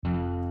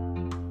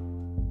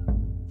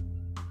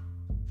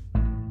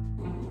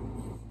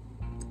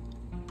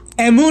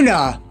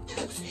Emunah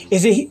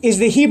is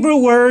the Hebrew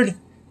word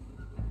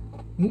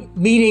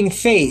meaning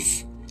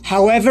faith.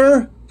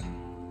 However,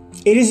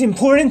 it is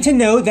important to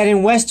note that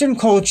in Western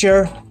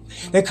culture,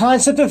 the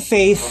concept of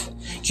faith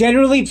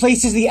generally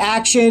places the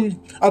action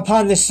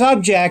upon the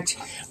subject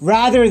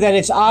rather than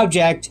its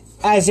object,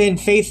 as in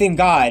faith in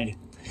God.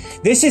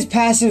 This is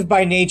passive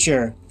by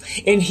nature.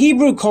 In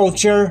Hebrew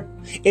culture,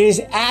 it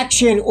is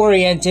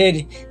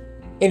action-oriented,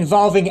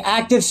 involving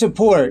active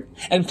support,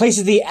 and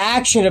places the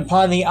action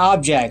upon the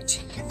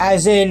object,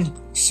 as in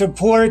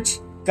support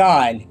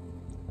God.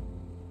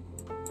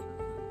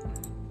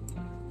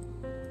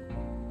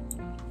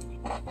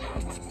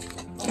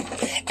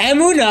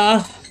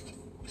 Emunah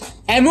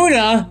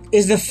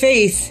is the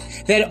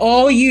faith that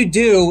all you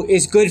do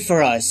is good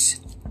for us,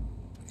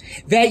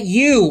 that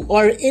you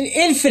are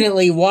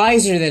infinitely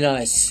wiser than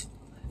us,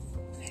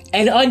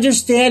 and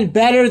understand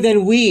better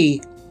than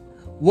we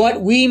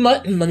what we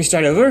must. Let me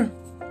start over.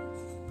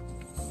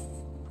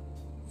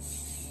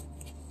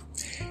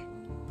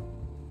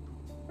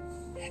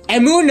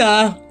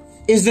 Emunah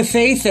is the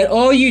faith that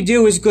all you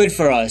do is good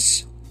for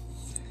us,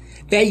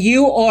 that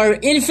you are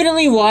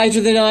infinitely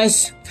wiser than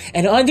us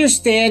and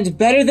understand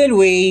better than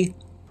we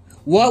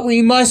what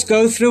we must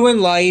go through in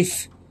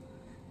life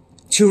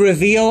to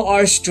reveal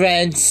our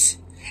strengths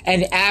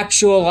and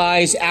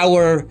actualize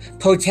our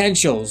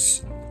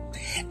potentials.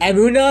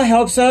 Emunah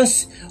helps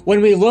us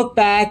when we look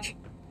back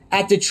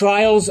at the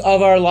trials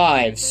of our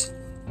lives.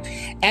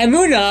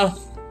 Emunah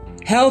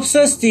helps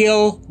us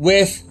deal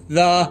with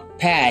the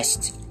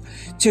past,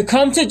 to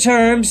come to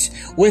terms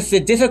with the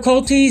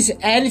difficulties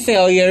and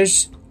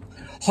failures,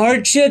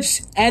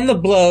 hardships and the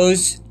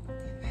blows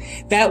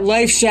that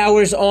life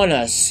showers on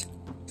us.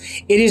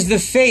 It is the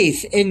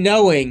faith in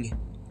knowing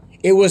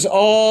it was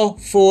all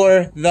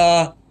for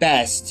the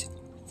best,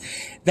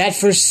 that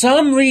for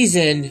some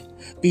reason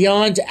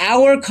beyond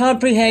our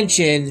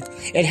comprehension,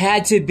 it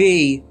had to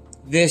be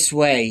this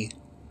way.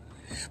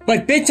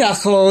 But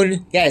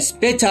Bitachon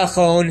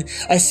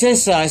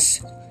assists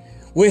us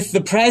with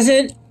the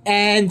present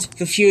and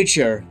the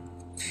future.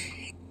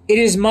 It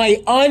is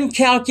my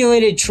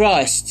uncalculated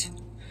trust,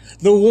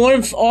 the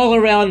warmth all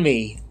around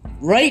me,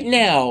 right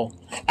now,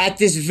 at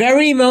this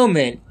very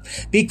moment,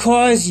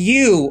 because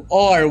you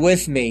are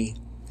with me.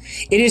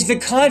 It is the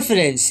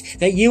confidence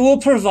that you will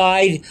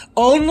provide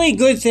only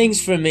good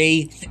things for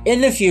me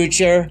in the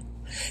future,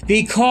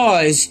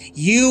 because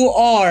you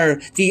are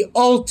the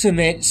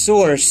ultimate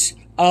source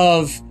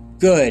of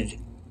good.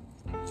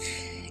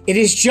 It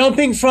is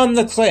jumping from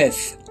the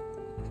cliff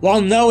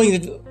while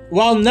knowing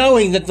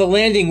that the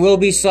landing will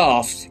be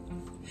soft,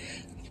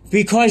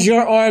 because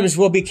your arms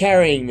will be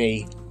carrying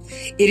me.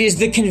 It is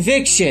the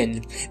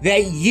conviction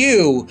that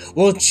you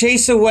will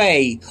chase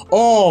away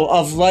all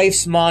of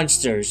life's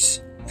monsters,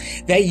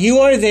 that you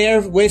are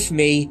there with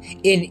me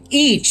in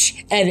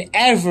each and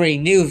every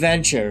new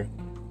venture.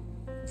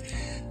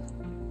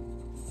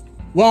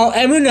 While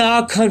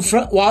Emunah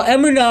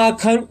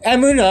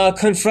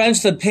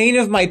confronts the pain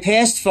of my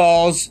past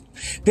falls,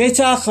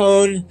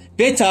 Bitachon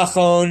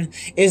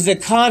is the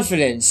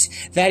confidence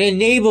that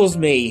enables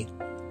me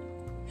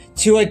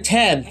to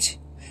attempt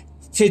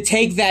to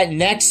take that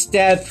next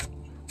step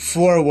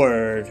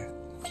forward.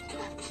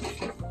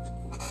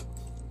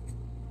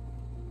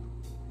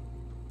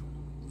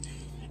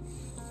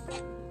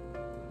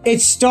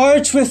 It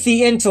starts with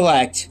the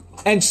intellect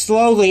and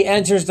slowly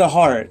enters the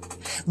heart.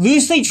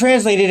 Loosely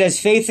translated as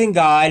faith in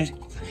God,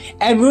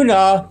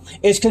 Emunah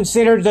is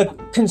considered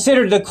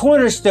the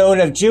cornerstone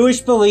of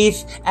Jewish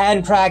belief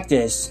and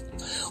practice.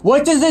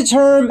 What does the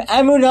term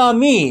Emunah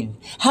mean?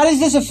 How does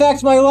this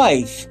affect my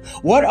life?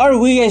 What are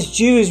we as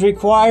Jews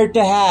required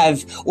to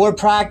have or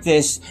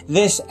practice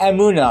this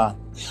Emunah?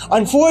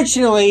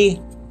 Unfortunately,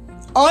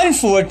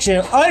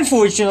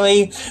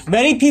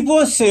 many people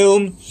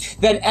assume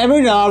that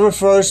Emunah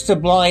refers to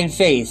blind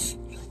faith.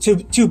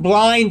 To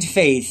blind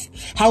faith.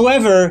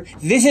 However,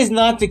 this is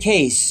not the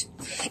case.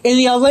 In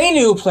the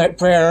Aleinu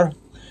prayer,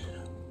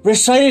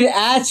 recited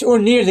at or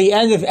near the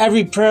end of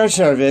every prayer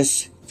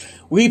service,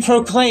 we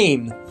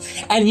proclaim,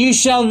 "And you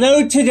shall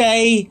know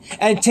today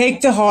and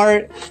take to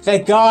heart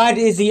that God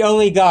is the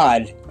only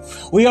God."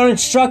 We are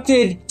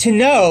instructed to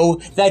know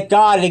that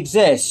God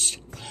exists.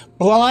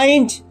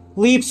 Blind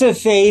leaps of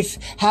faith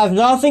have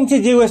nothing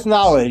to do with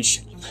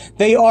knowledge.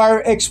 They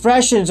are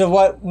expressions of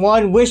what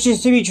one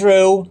wishes to be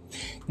true,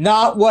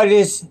 not what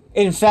is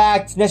in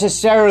fact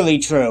necessarily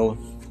true.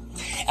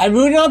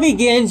 Emunah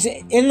begins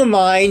in the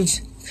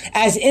mind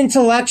as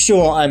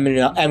intellectual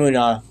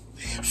Emunah,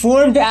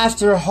 formed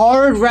after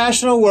hard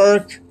rational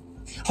work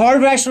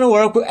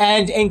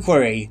and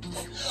inquiry,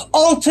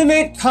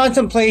 ultimate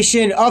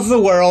contemplation of the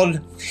world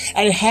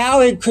and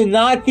how it could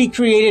not be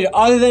created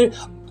other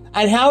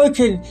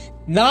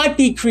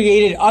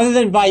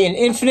than by an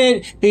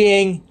infinite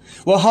being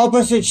will help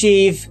us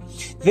achieve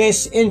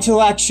this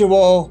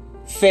intellectual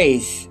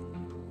faith.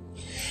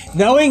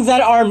 Knowing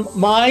in our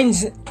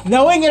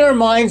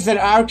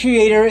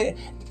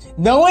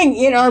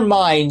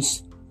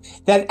minds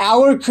that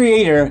our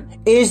Creator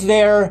is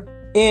there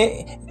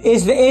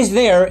is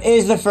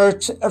the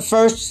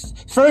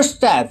first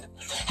step.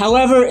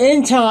 However,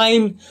 in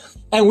time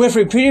and with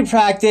repeated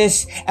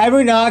practice,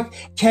 Emunah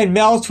can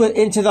melt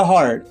into the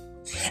heart.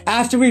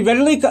 After we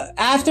readily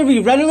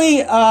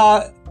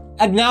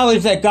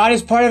acknowledge that God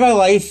is part of our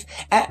life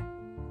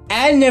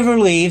and never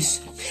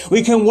leaves,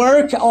 we can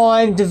work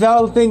on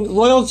developing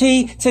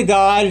loyalty to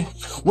God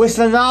with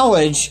the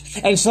knowledge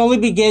and slowly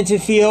begin to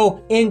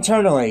feel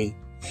internally.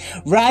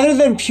 Rather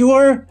than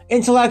pure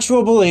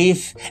intellectual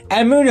belief,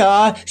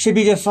 Emunah should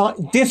be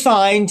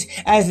defined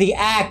as the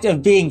act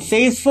of being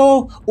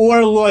faithful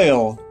or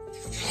loyal.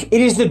 It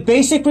is the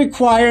basic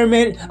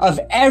requirement of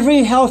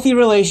every healthy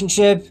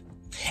relationship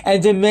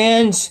and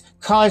demands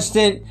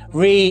constant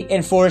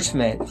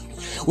reinforcement.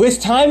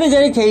 With time and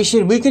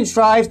dedication, we can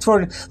strive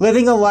toward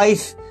living a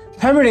life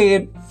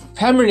permeated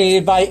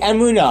by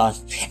Emunah.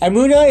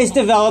 Emunah is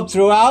developed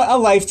throughout a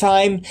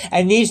lifetime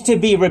and needs to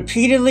be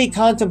repeatedly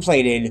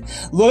contemplated.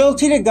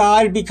 Loyalty to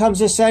God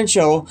becomes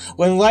essential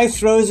when life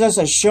throws us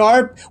a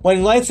sharp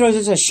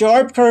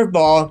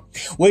curveball,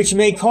 which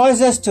may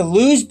cause us to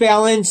lose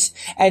balance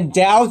and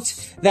doubt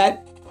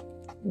that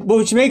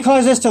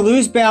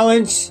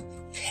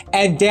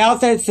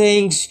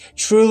things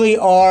truly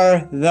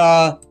are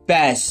the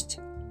best.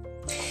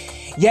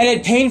 Yet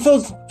at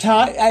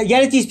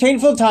these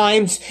painful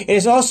times, it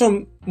is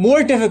also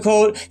more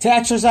difficult to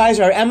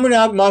exercise our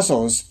Emunah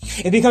muscles.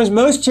 It becomes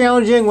most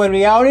challenging when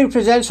reality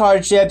presents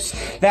hardships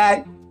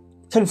that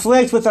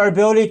conflict with our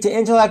ability to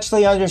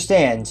intellectually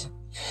understand.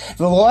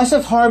 The loss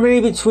of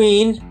harmony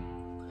between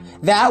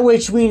that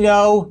which we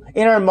know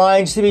in our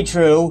minds to be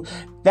true,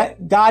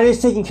 that God is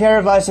taking care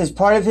of us as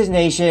part of His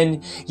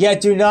nation,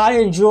 yet do not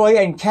enjoy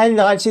and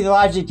cannot see the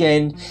logic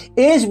in,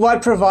 is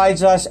what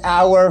provides us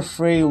our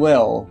free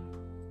will.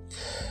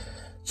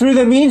 Through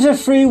the means of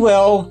free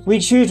will, we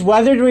choose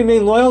whether to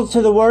remain loyal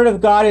to the Word of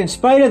God in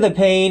spite of the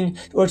pain,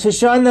 or to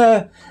shun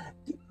the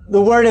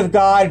Word of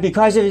God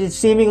because of its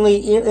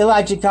seemingly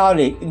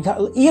illogicality.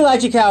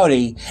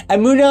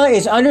 Emunah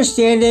is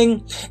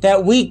understanding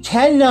that we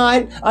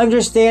cannot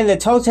understand the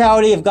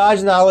totality of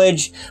God's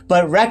knowledge,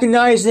 but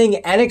recognizing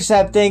and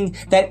accepting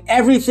that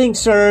everything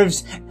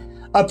serves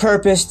a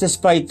purpose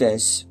despite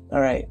this.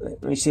 All right,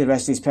 let me see the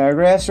rest of these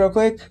paragraphs real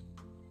quick.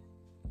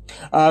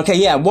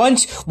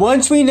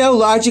 Once we know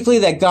logically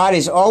that God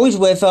is always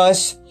with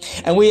us,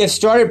 and we have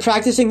started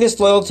practicing this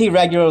loyalty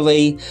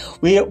regularly,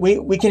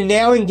 we can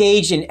now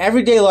engage in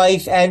everyday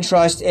life and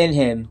trust in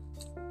Him.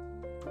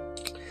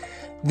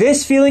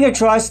 This feeling of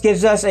trust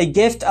gives us a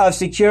gift of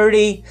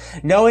security,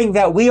 knowing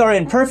that we are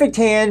in perfect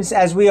hands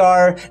as we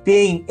are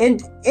being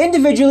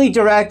individually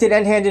directed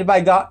and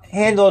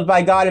handled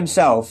by God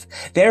Himself.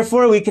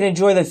 Therefore, we can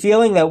enjoy the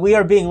feeling that we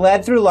are being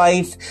led through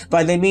life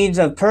by the means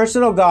of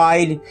personal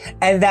guide,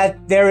 and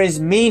that there is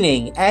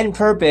meaning and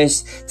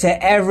purpose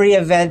to every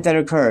event that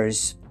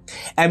occurs.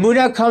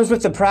 Emunah comes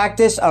with the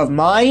practice of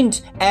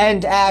mind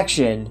and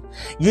action,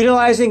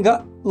 utilizing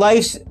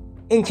life's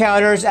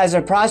encounters as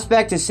a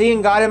prospect to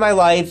seeing God in my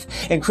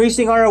life,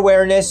 increasing our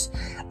awareness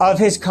of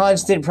His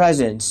constant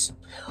presence.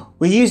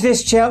 We use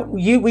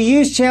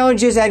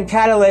challenges and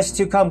catalysts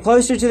to come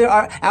closer to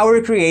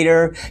our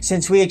Creator,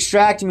 since we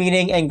extract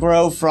meaning and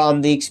grow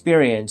from the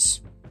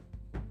experience.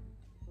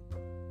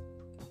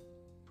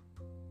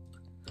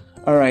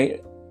 All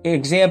right.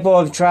 Example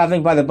of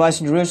traveling by the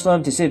bus in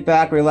Jerusalem: to sit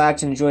back,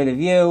 relax, and enjoy the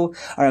view. All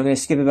right, I'm going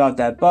to skip about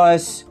that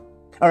bus.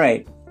 All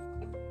right.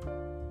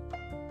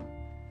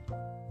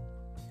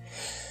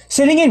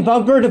 Sitting in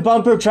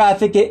bumper-to-bumper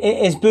traffic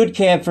is boot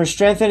camp for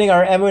strengthening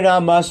our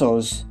Emunah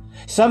muscles.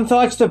 Some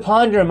thoughts to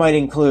ponder might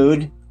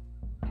include: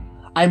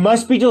 I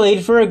must be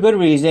delayed for a good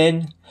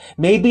reason.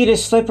 Maybe it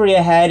is slippery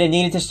ahead and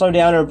needed to slow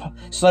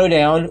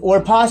down, or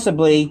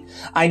possibly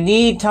I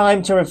need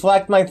time to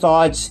reflect my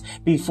thoughts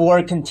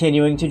before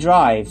continuing to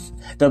drive.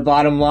 The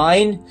bottom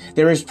line: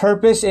 there is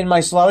purpose in my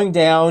slowing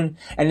down,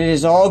 and it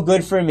is all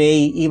good for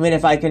me, even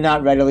if I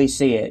cannot readily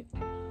see it.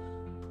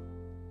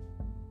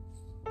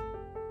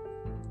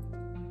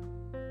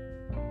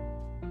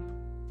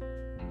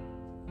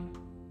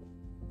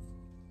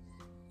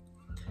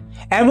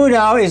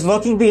 Emunah is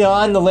looking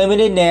beyond the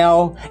limited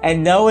now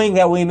and knowing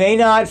that we may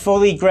not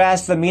fully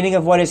grasp the meaning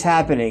of what is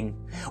happening.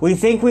 We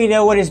think we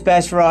know what is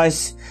best for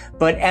us,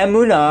 but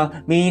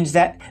Emunah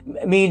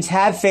means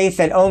have faith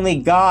that only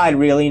God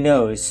really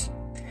knows.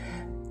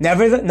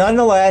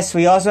 Nonetheless,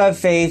 we also have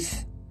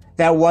faith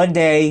that one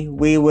day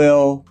we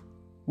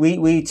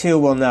too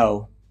will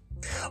know.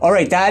 All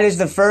right, that is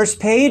the first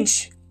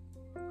page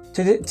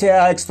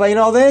to explain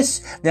all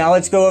this. Now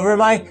let's go over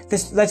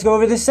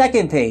the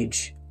second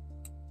page.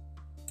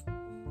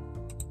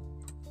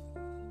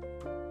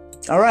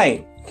 All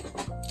right.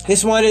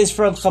 This one is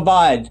from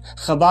Chabad.org.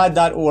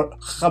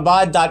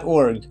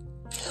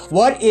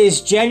 What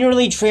is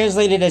generally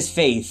translated as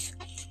faith?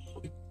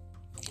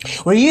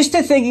 We're used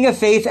to thinking of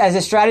faith as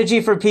a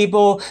strategy for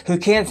people who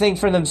can't think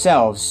for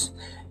themselves.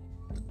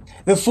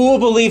 The fool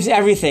believes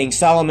everything,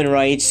 Solomon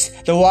writes.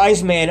 The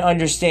wise man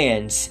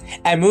understands.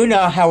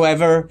 Emunah,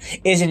 however,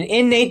 is an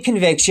innate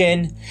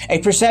conviction, a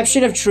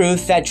perception of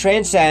truth that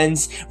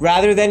transcends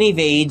rather than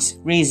evades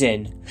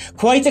reason.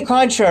 Quite the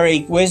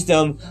contrary,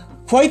 wisdom,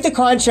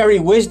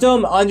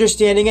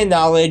 understanding, and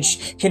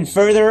knowledge can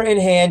further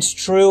enhance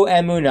true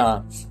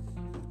Emunah.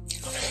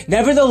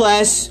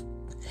 Nevertheless,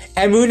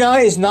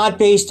 Emunah is not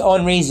based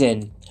on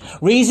reason.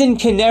 Reason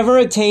can never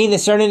attain the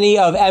certainty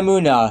of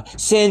Emunah,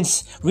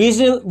 since,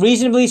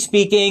 reasonably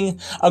speaking,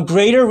 a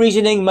greater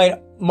reasoning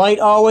might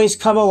always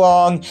come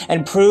along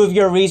and prove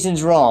your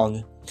reasons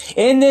wrong.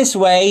 In this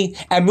way,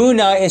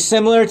 Emunah is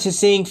similar to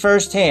seeing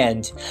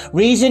firsthand.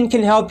 Reason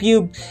can help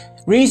you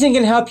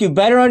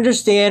better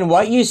understand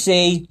what you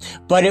see,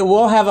 but it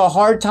will have a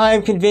hard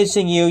time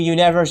convincing you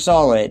never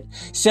saw it.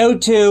 So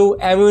too,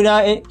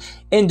 Emunah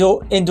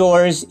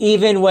endures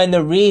even when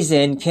the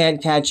reason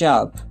can't catch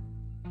up.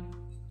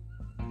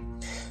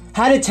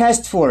 How to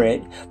test for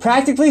it.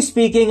 Practically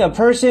speaking, a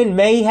person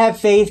may have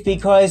faith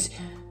because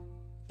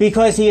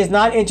he is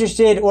not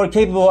interested or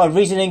capable of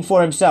reasoning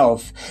for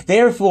himself.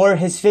 Therefore,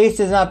 his faith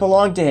does not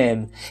belong to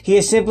him. He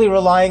is simply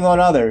relying on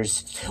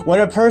others. When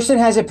a person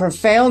has a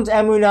profound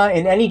emunah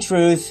in any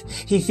truth,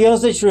 he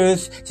feels the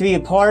truth to be a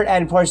part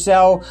and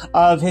parcel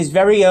of his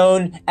very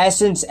own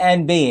essence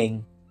and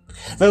being.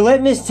 The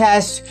litmus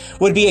test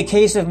would be a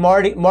case of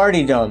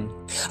martyrdom.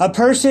 A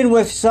person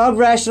with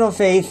sub-rational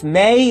faith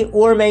may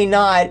or may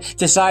not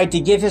decide to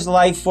give his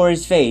life for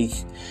his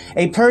faith.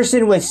 A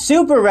person with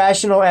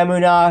super-rational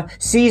emunah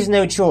sees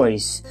no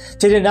choice.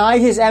 To deny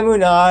his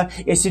emunah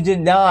is to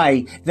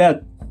deny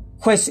the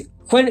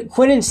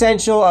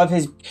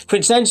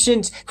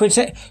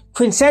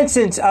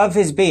quintessence of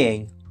his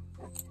being.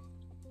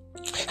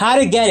 How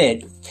to get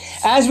it?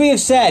 As we have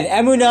said,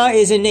 emunah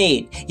is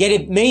innate, yet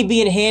it may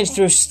be enhanced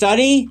through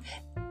study,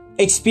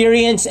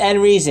 experience,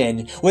 and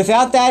reason.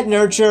 Without that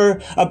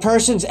nurture, a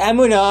person's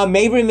emunah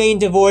may remain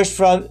divorced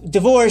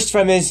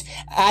from his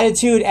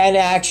attitude and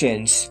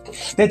actions.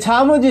 The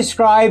Talmud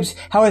describes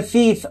how a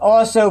thief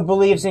also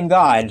believes in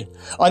God.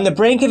 On the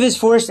brink of his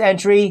forced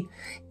entry,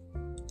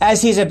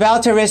 as he's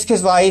about to risk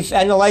his life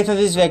and the life of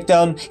his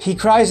victim, he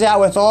cries out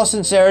with all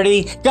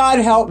sincerity, "God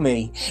help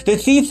me!" The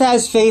thief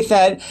has faith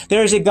that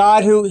there is a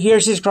God who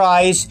hears his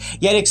cries,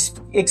 yet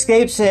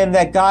escapes him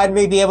that God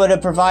may be able to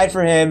provide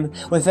for him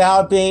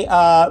without being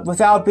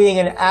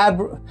an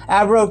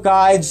abro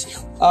God's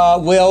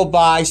will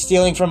by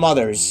stealing from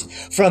others.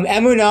 From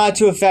emunah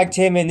to affect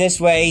him in this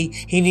way,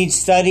 he needs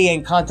study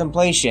and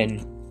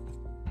contemplation.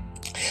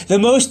 The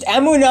most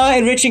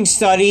emunah-enriching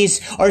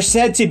studies are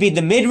said to be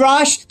the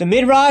Midrash,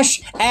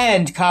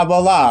 and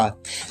Kabbalah.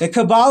 The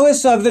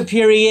Kabbalists of the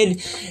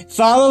period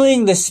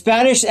following the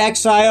Spanish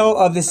exile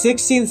of the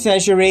 16th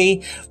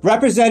century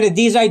represented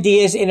these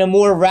ideas in a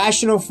more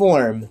rational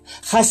form.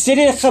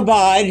 Hasidic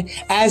Chabad,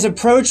 as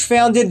approach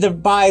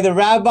founded by the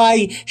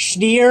Rabbi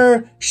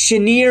Shneur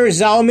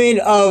Zalman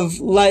of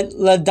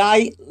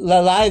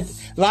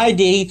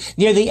Ladi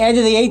near the end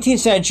of the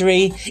 18th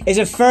century, is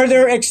a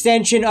further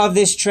extension of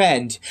this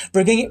trend,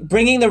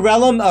 bringing the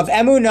realm of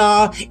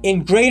emunah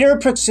in greater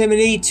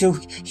proximity to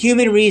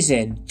human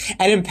reason,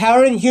 and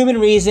empowering human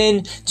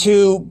reason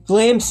to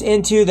glimpse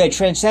into the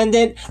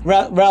transcendent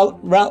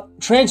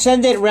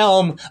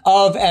realm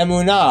of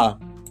emunah.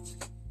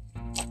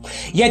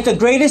 Yet the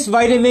greatest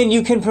vitamin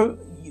you can provide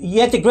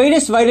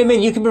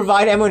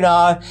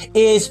emunah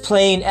is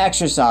plain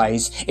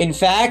exercise. In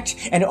fact,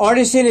 an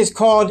artisan is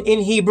called in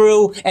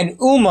Hebrew an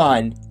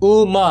uman,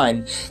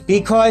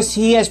 because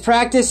he has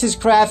practiced his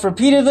craft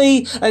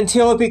repeatedly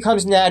until it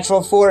becomes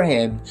natural for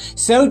him.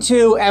 So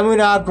too,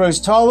 emunah grows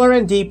taller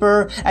and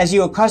deeper as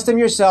you accustom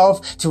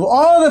yourself to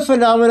all the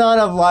phenomenon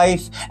of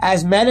life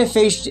as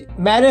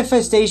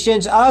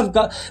manifestations of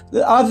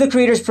the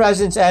Creator's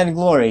presence and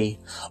glory.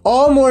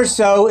 All more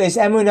so is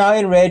emunah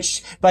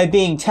enriched by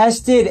being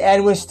tested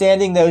and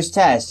withstanding those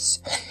tests,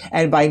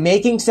 and by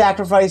making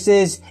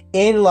sacrifices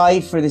in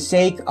life for the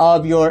sake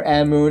of your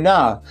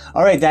emunah.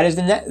 All right, that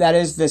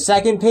is the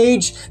second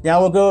page. Now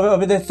we'll go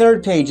over the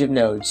third page of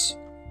notes.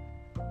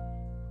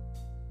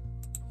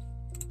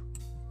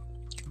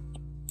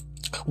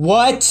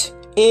 What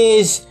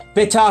is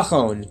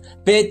Bitachon?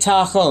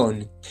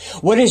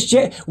 What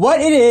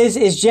it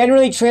is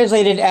generally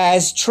translated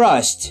as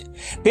trust.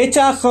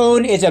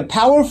 Bitachon is a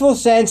powerful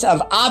sense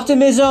of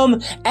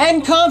optimism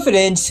and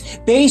confidence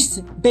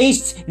based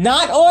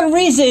not on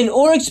reason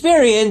or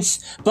experience,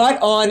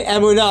 but on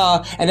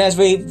emunah. And as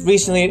we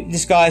recently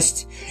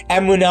discussed,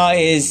 emunah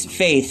is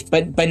faith,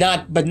 but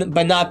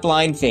not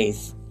blind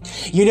faith.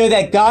 You know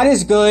that God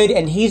is good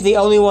and He's the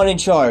only one in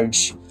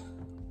charge.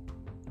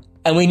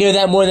 And we know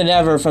that more than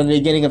ever from the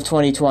beginning of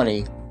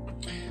 2020.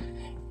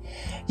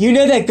 You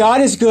know that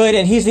God is good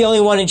and He's the only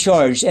one in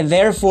charge, and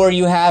therefore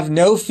you have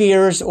no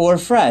fears or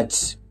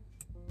frets.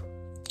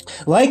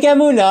 Like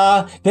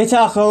Emunah,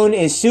 Bitachon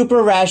is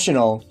super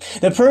rational.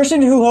 The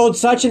person who holds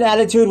such an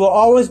attitude will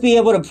always be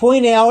able to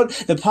point out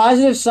the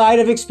positive side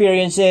of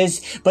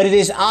experiences, but it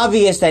is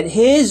obvious that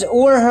his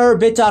or her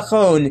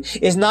Bitachon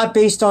is not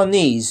based on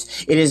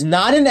these. It is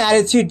not an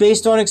attitude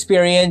based on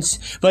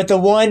experience, but the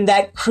one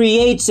that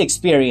creates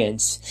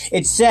experience.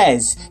 It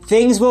says,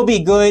 things will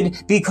be good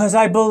because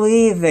I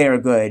believe they are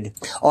good.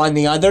 On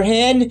the other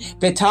hand,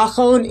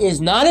 Bitachon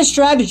is not a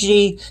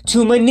strategy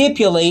to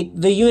manipulate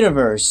the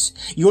universe.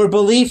 Your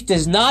belief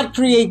does not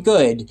create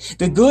good.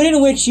 The good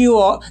in which you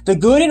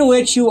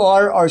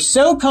are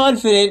so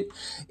confident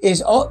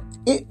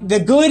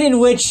the good in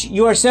which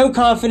you are so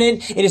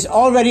confident it is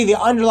already the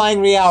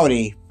underlying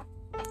reality.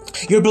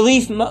 Your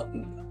belief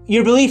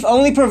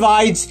only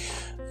provides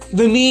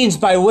the means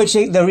by which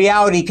the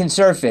reality can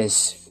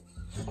surface.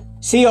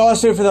 See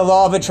also for the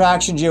law of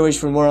attraction Jewish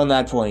for more on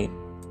that point.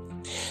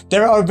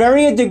 There are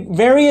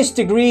various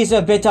degrees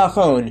of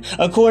bitachon,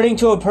 according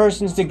to a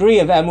person's degree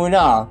of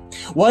emunah.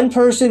 One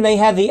person may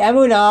have the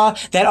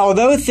emunah that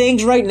although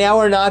things right now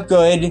are not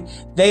good,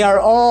 they are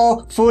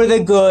all for the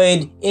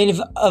good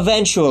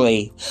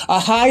eventually. A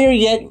higher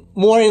yet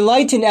more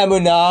enlightened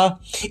emunah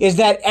is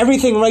that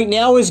everything right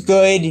now is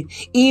good,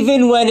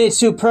 even when it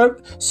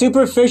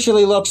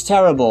superficially looks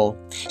terrible.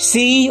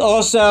 See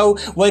also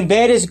when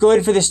bad is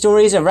good for the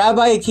stories of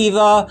Rabbi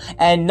Akiva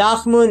and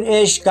Nachman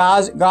Ish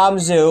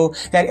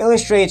Gamzu that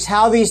illustrates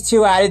how these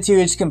two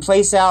attitudes can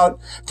play out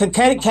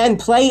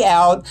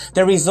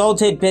the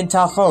resultant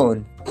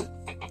bitachon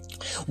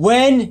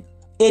when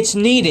it's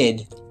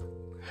needed.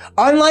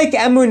 Unlike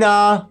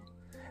emunah,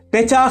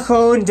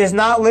 bitachon does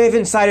not live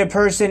inside a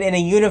person in a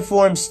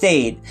uniform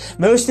state.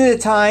 Most of the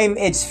time,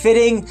 it's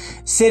sitting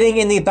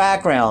in the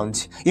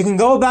background. You can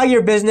go about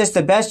your business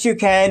the best you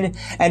can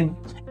and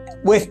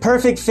with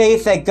perfect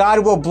faith that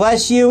God will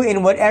bless you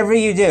in whatever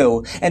you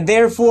do. And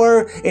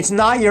therefore, it's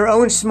not your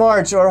own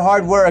smarts or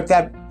hard work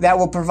that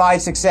will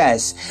provide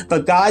success,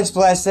 but God's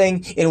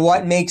blessing in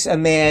what makes a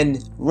man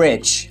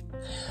rich.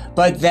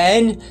 But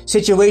then,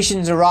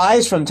 situations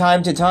arise from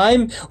time to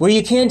time where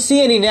you can't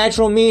see any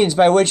natural means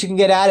by which you can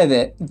get out of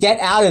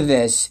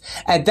this.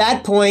 At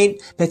that point,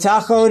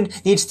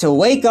 Bitachon needs to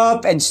wake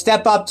up and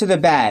step up to the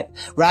bat.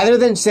 Rather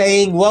than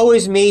saying, woe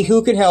is me,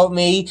 who can help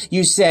me?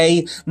 You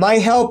say, my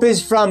help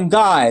is from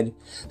God,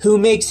 who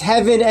makes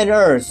heaven and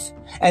earth,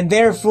 and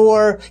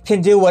therefore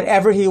can do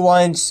whatever he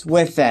wants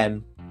with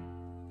them.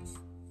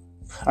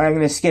 Alright, I'm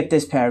going to skip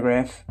this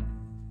paragraph.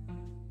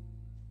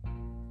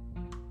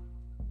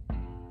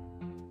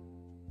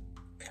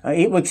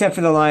 Except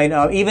for the line,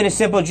 even a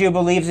simple Jew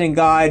believes in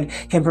God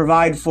can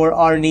provide for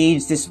our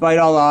needs despite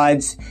all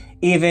odds,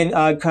 even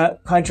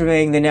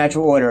contravening the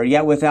natural order,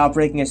 yet without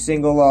breaking a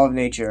single law of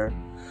nature.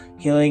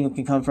 Healing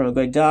can come from a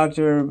good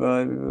doctor,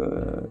 but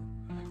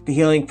the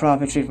healing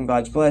profits from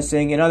God's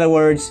blessing. In other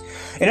words,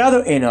 we find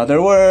a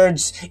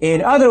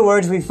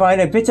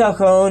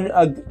bitachon,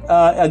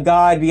 a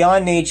God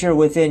beyond nature,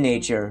 within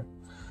nature.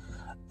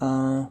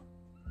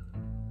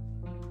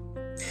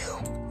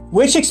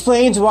 Which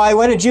explains why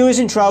when a Jew is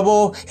in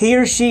trouble, he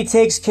or she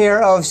takes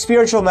care of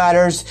spiritual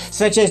matters,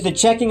 such as the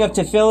checking of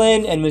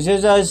tefillin and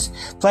mezuzahs,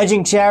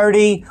 pledging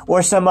charity,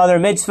 or some other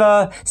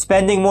mitzvah,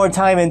 spending more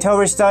time in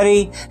Torah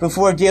study,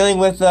 before dealing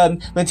with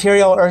the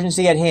material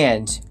urgency at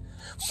hand.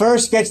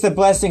 First gets the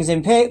blessings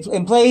in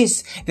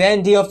place,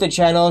 then deal with the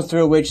channels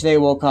through which they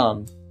will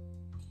come.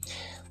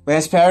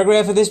 Last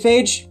paragraph of this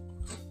page.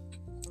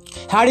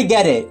 How to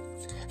get it.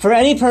 For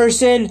any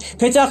person,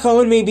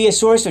 bitachon may be a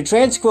source of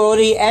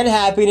tranquility and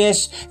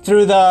happiness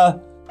through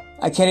the,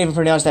 I can't even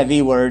pronounce that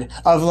V word,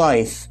 of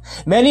life.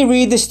 Many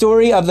read the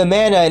story of the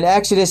manna in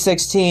Exodus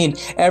 16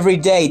 every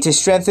day to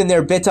strengthen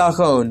their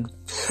bitachon.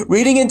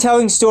 Reading and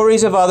telling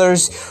stories of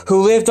others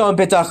who lived on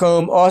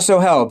bitachon also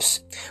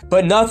helps.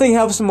 But nothing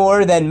helps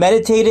more than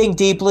meditating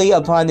deeply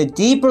upon the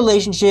deep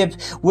relationship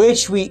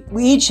which we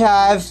each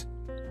have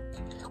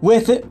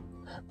with it.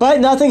 But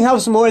nothing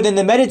helps more than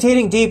the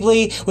meditating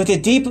deeply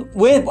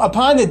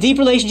upon the deep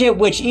relationship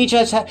which each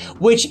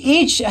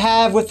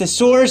have with the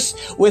source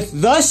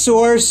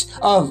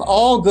of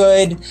all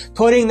good,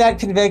 putting that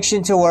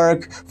conviction to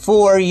work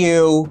for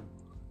you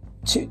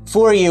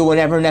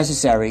whenever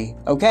necessary.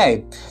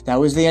 Okay, that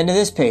was the end of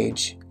this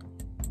page.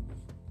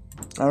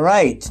 All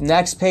right,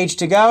 next page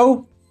to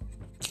go.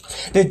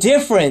 The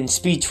difference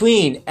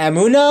between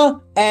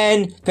Emunah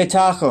and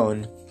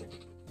Bitachon.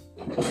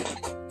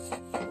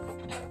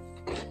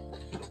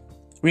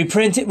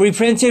 Reprinted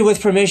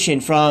with permission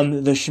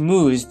from the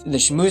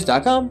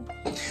shmooze.com.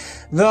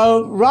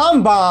 The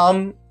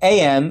Rambam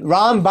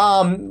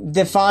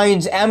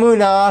defines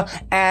Emunah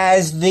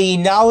as the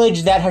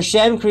knowledge that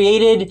Hashem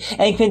created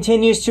and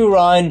continues to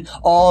run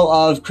all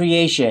of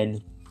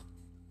creation.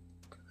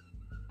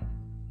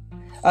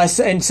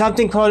 And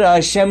something called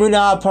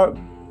Shemunah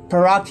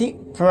Parakima,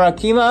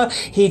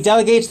 he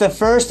delegates the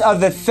first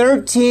of the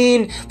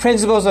 13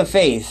 principles of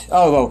faith.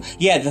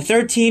 The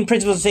 13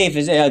 principles of faith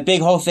is a big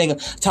whole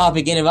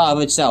topic in and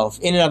of itself,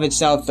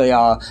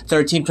 the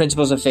 13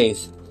 principles of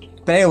faith.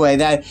 But anyway,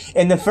 that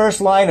in the first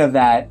line of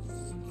that,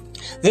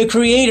 The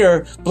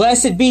Creator,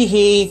 blessed be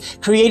He,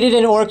 created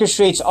and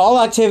orchestrates all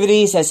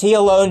activities as He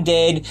alone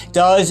did,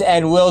 does,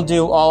 and will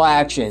do all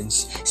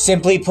actions.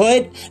 Simply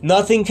put,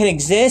 nothing can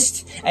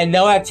exist and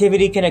no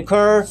activity can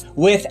occur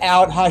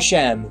without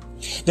Hashem.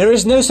 There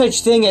is no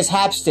such thing as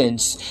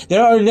hapstance.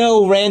 There are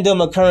no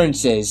random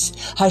occurrences.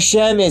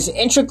 Hashem is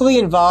intricately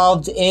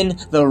involved in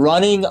the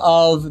running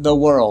of the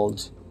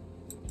world.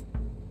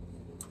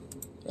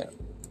 Yeah.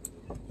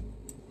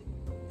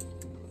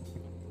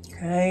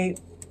 Okay.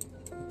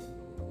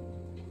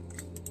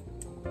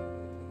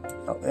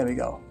 Oh, there we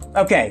go.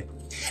 Okay.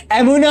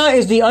 Emunah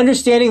is the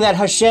understanding that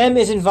Hashem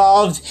is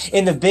involved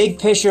in the big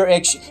picture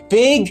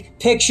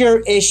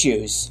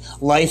issues.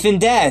 Life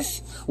and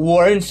death,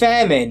 war and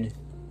famine,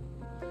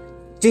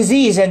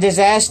 disease and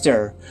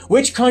disaster,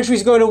 which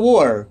countries go to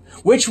war,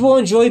 which will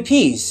enjoy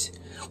peace,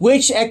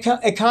 which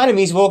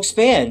economies will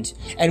expand,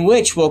 and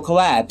which will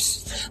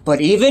collapse. But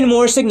even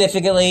more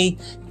significantly,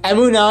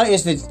 Emunah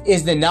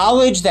is the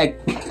knowledge that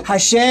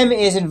Hashem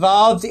is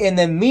involved in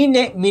the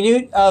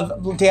minute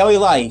of daily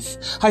life.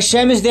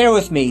 Hashem is there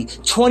with me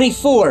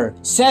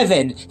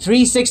 24/7,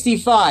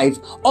 365,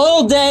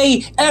 all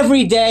day,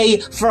 every day,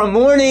 from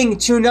morning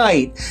to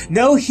night.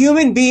 No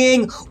human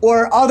being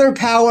or other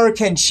power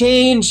can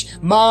change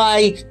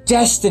my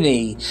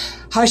destiny.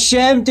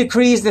 Hashem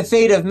decrees the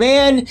fate of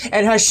man,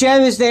 and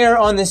Hashem is there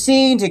on the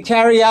scene to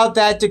carry out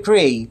that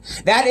decree.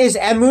 That is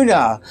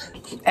Emunah.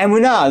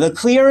 Emunah, the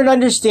clear and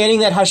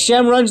understanding that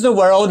Hashem runs the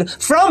world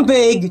from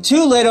big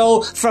to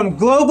little, from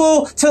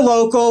global to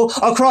local,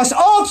 across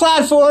all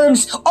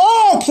platforms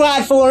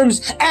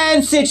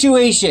and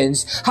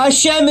situations.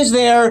 Hashem is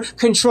there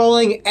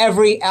controlling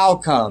every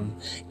outcome.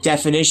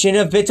 Definition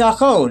of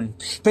Bitachon.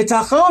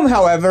 Bitachon,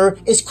 however,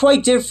 is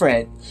quite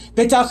different.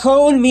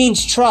 Bitachon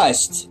means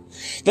trust.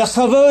 The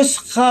Chavos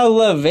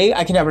Chalavi,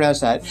 I can never pronounce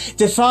that,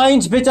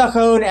 defines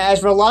Bitachon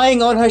as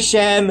relying on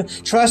Hashem,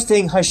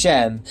 trusting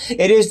Hashem.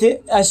 It is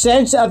a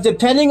sense of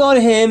depending on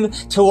Him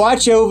to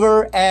watch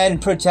over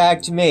and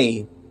protect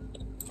me.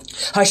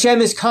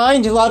 Hashem is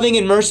kind, loving,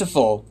 and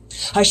merciful.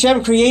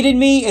 Hashem created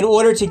me in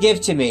order to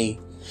give to me.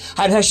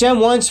 And Hashem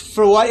wants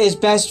for what is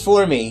best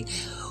for me.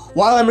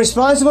 While I'm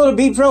responsible to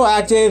be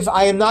proactive,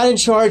 I am not in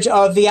charge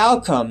of the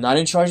outcome.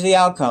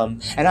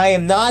 And I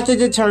am not the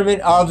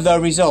determinant of the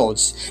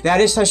results. That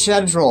is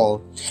Hashem's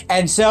role.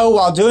 And so,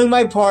 while doing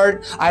my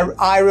part,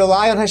 I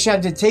rely on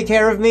Hashem to take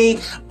care of me.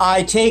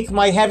 I take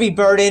my heavy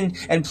burden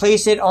and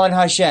place it on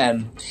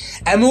Hashem.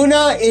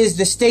 Emunah is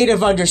the state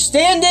of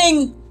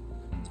understanding.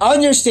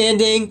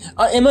 Emunah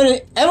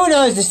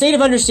is the state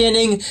of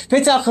understanding.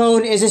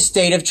 Bitachon is a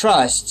state of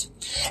trust.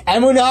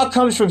 Emunah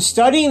comes from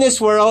studying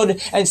this world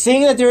and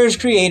seeing that there is a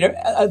creator.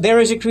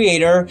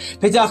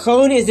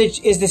 Bitachon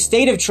is the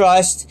state of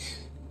trust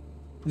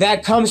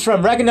that comes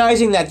from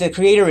recognizing that the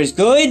Creator is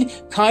good,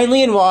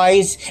 kindly, and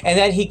wise, and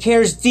that He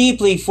cares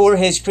deeply for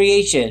His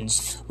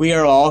creations. We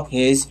are all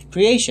His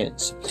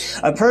creations.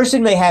 A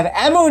person may have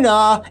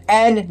Emunah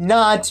and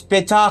not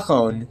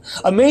Bitachon.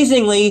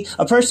 Amazingly,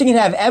 a person can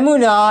have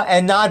Emunah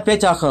and not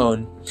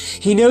Bitachon.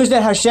 He knows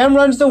that Hashem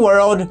runs the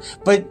world,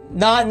 but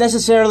not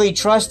necessarily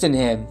trust in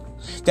Him.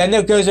 Then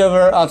it goes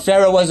over,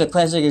 Pharaoh was a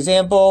classic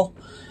example,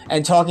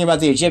 and talking about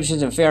the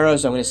Egyptians and Pharaoh,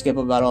 so I'm going to skip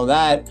about all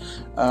that.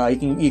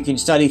 You can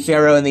study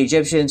Pharaoh and the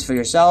Egyptians for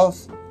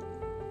yourself.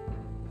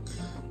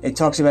 It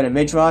talks about a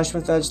midrash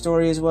with that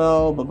story as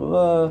well. Blah, blah,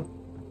 blah.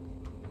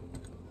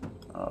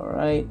 All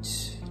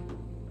right.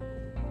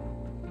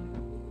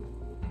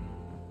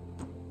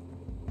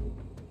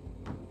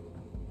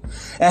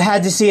 I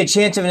had to see a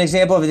chance of an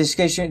example of a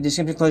description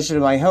closer to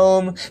my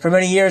home. For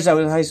many years, I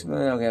was in high school.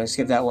 Okay, I'll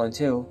skip that one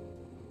too.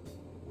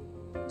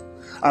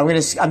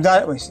 I'm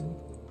done. Wait.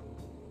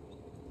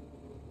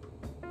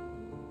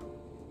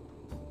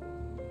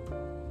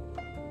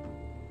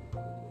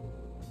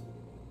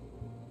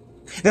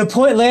 The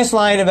point, last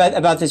line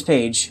about this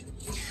page.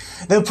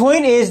 The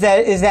point is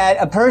that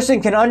a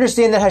person can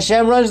understand that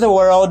Hashem runs the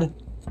world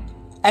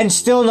and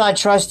still not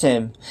trust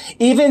Him.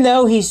 Even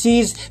though he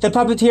sees the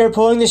puppeteer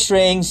pulling the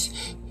strings,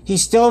 he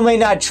still may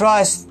not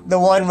trust the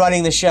one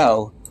running the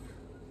show.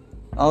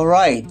 All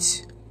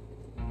right.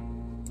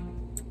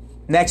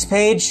 Next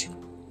page.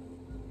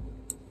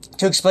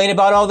 To explain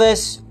about all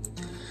this.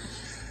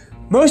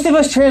 Most of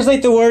us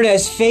translate the word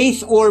as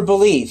faith or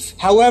belief.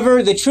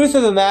 However, the truth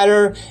of the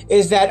matter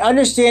is that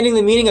understanding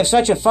the meaning of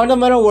such a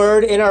fundamental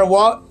word in our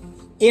walk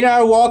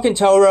in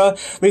Torah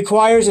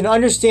requires an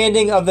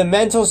understanding of the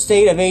mental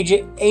state of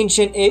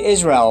ancient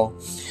Israel.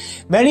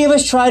 Many of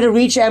us try to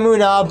reach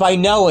Emunah by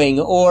knowing,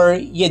 or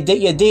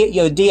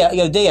Yodea.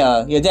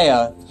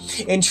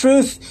 In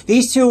truth,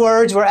 these two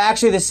words were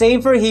actually the same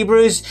for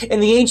Hebrews in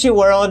the ancient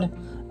world.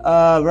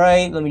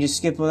 Right, let me just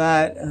skip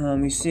that. Let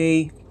me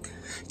see.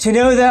 To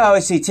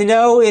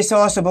know is to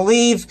also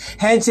believe.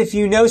 Hence, if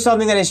you know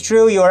something that is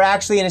true, you are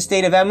actually in a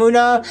state of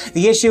Emunah.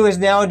 The issue is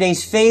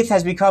nowadays faith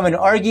has become an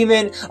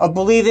argument of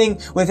believing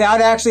without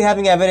actually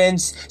having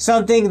evidence,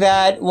 something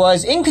that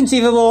was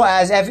inconceivable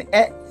as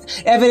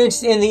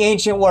evidenced in the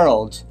ancient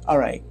world. All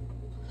right.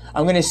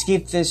 I'm going to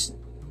skip this.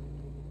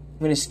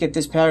 going to skip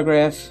this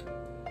paragraph.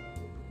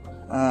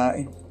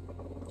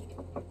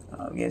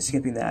 Yeah,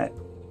 skipping that.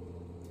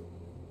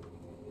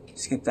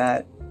 Skip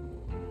that.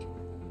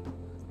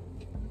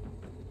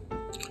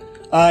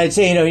 It's,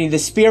 the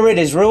spirit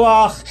is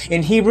ruach.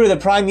 In Hebrew, the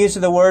prime use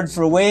of the word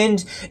for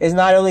wind is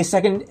not only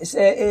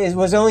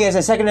was only as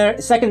a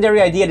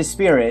secondary idea to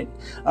spirit.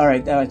 All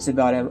right, it's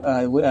about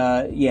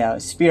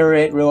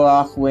spirit,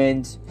 ruach,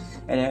 wind,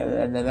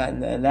 and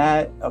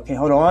that. Okay,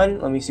 hold on.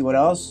 Let me see what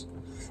else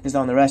is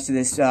on the rest of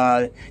this.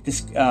 The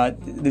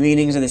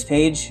meanings of this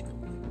page.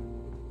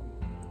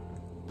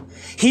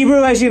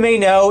 Hebrew, as you may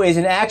know, is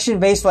an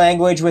action-based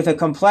language with a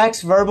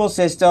complex verbal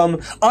system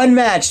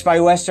unmatched by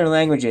Western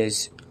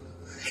languages.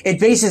 It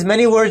bases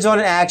many words on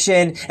an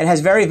action and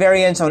has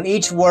variants on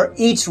each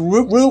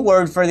root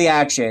word for the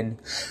action.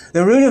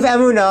 The root of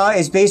Emunah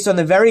is based on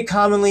the very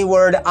commonly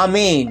word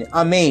amen.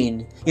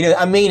 Amen.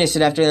 Amen is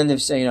said after the end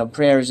of,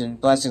 prayers and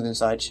blessings and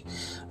such.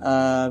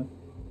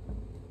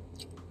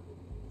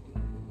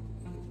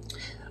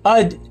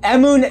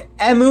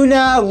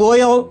 Emunah,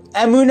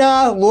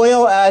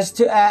 loyal as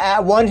to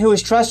one who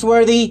is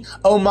trustworthy.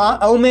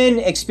 Omen,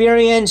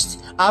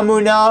 experienced.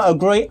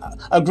 Amunah,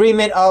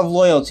 agreement of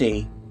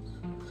loyalty.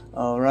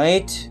 All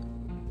right.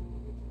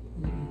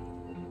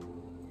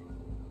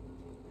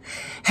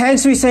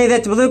 Hence, we say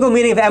that the biblical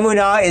meaning of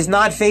Emunah is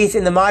not faith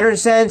in the modern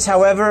sense.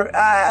 However,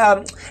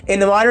 in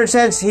the modern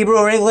sense, Hebrew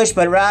or English,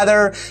 but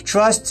rather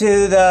trust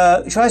due to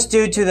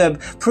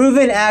the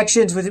proven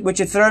actions which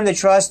affirm the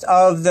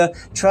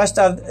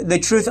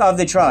truth of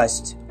the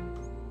trust.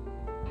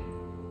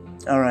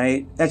 All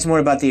right, that's more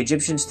about the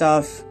Egyptian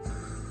stuff.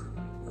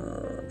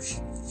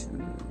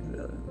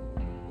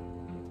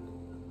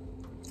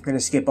 I'm going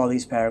to skip all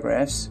these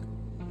paragraphs.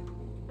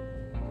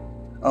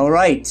 All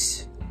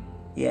right.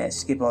 Yeah,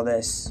 skip all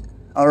this.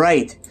 All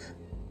right.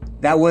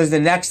 That was the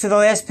next to the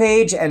last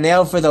page, and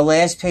now for the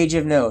last page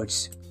of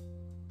notes.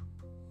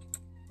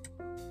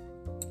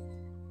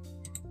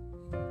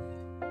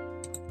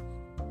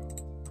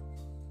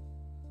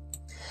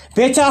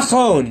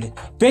 Bitachon.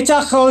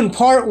 Bitachon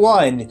Part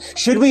 1.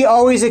 Should we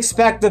always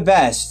expect the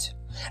best?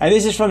 And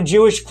this is from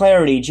Jewish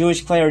Clarity,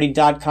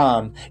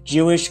 jewishclarity.com.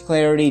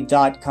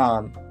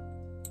 jewishclarity.com.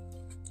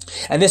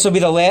 And this will be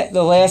the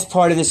last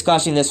part of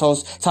discussing this whole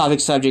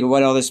topic subject of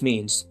what all this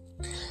means.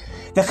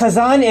 The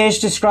Chazan Ish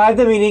described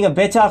the meaning of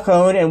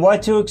Bitachon and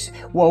what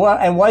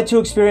to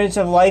experience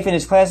of life in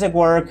his classic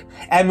work,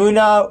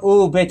 Emunah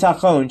u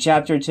Bitachon,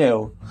 Chapter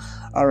 2.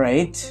 All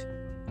right.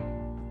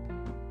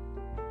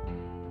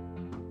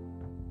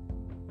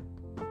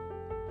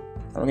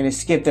 I'm going to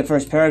skip the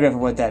first paragraph of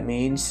what that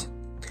means.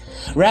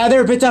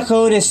 Rather,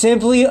 Bitachon is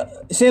simply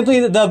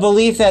the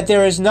belief that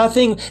there is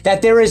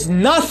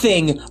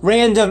nothing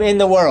random in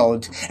the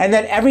world, and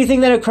that everything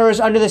that occurs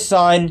under the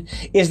sun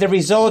is the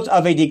result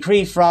of a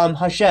decree from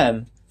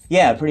Hashem.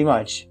 Yeah, pretty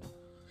much.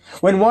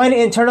 When one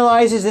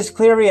internalizes this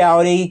clear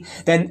reality,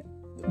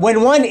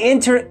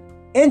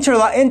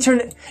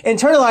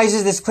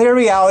 internalizes this clear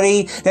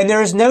reality, then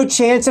there is no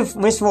chance of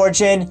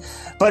misfortune,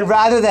 but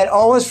rather that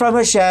all is from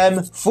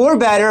Hashem, for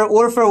better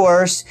or for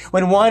worse,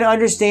 when one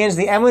understands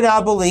the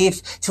Emunah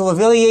belief to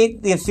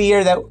elevate the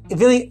fear that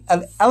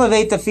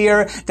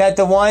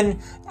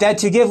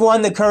to give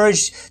one the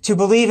courage to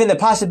believe in the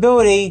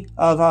possibility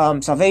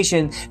of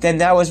salvation, then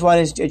that was what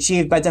is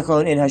achieved by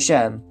Bitachon in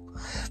Hashem.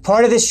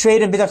 Part of this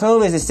trait in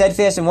Bitachon is the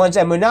steadfast in one's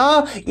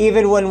Emunah,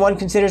 even when one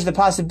considers the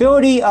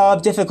possibility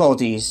of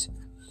difficulties.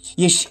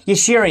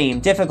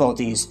 Yeshirim,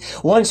 difficulties.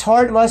 One's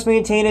heart must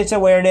maintain its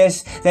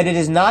awareness that it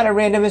is not a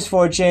random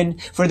misfortune,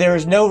 for there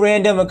is no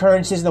random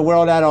occurrences in the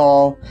world at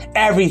all.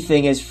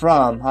 Everything is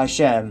from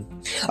Hashem.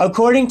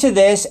 According to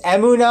this,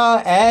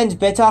 Emunah and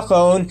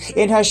Bitachon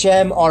in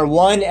Hashem are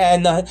one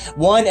and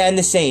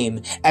the same.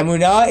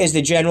 Emunah is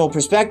the general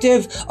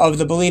perspective of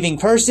the believing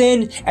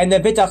person, and the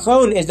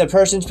Bitachon is the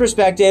person's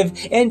perspective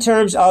in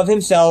terms of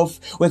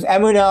himself, with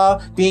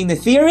Emunah being the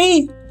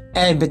theory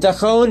and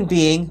Bitachon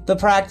being the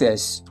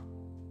practice.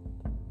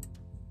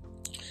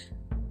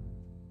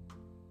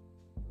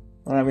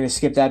 All right, I'm going to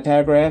skip that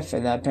paragraph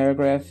and that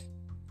paragraph.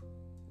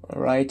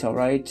 All right.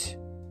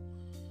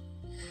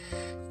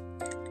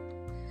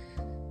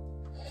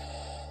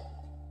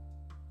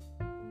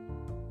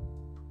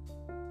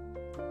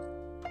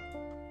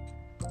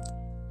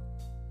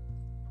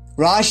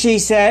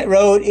 Rashi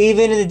wrote,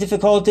 even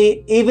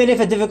if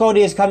a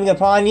difficulty is coming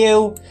upon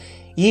you,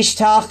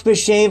 Yishtach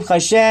b'shem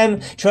Hashem,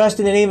 trust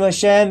in the name of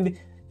Hashem,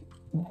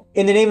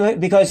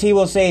 because He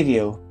will save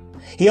you.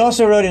 He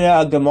also wrote in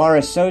a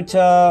Gemara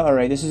Sota. All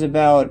right, this is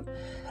about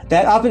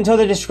that up until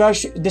the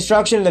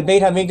destruction of the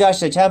Beit HaMikdash,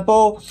 the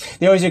temple,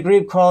 there was a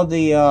group called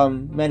the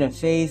Men of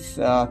Faith,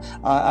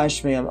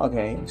 Ashmeam.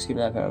 Okay, I'm skipping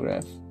that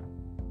paragraph.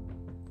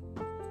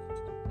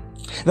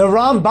 The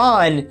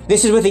Ramban,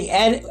 this is with an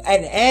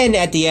N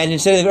at the end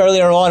instead of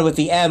earlier on with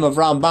the M of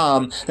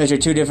Rambam. Those are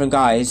two different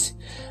guys.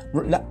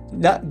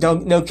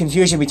 No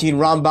confusion between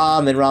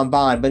Rambam and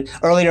Ramban, but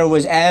earlier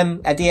was M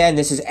at the end,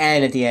 this is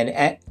N at the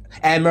end.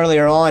 M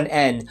earlier on,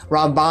 N.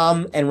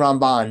 Rambam and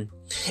Ramban.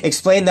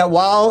 explained that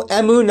while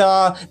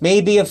Emunah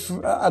may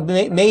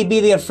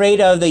be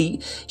afraid of the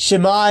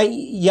Shema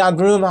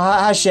Yagrum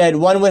Hashed,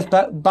 one with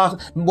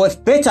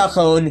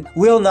Bitachon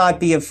will not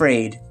be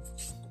afraid.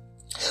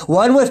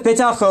 One with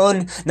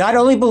Bitachon not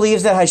only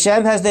believes that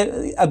Hashem has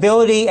the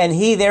ability and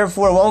he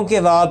therefore won't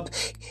give up,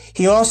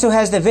 he also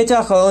has the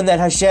Bitachon that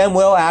Hashem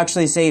will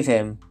actually save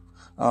him.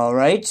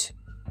 Alright?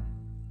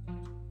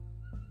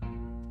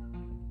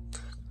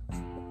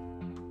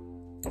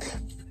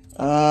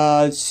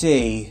 Let's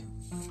see.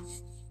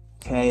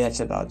 Okay, that's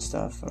about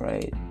stuff,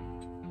 alright.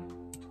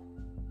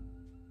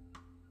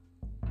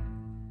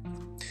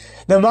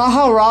 The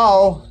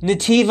Maharal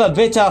Nativa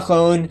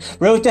Bitachon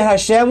wrote that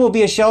Hashem will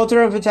be a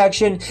shelter and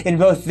protection in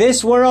both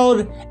this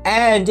world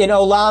and in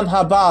Olam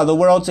Haba, the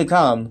world to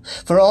come,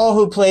 for all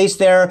who place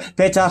their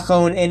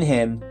Bitachon in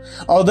him.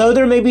 Although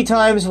there may be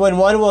times when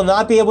one will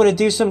not be able to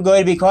do some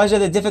good because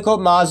of the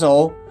difficult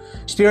mazel,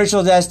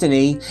 spiritual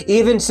destiny,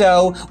 even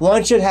so,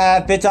 one should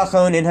have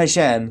Bitachon in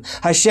Hashem.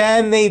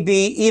 Hashem may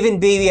be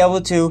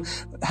able to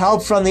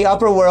help from the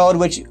upper world,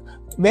 which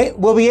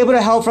will be able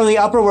to help from the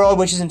upper world,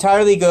 which is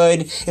entirely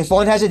good. If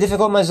one has a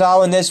difficult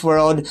mazal in this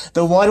world,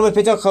 the one with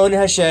Bitachon in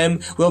Hashem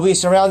will be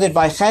surrounded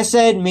by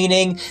chesed,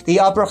 meaning the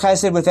upper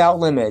chesed without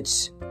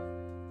limits.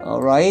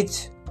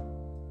 Alright?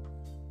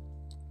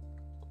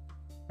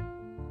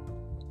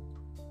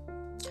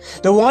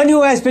 The one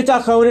who has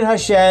Bitachon in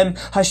Hashem,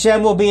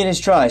 Hashem will be in his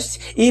trust.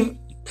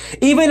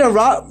 Even a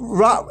rasha,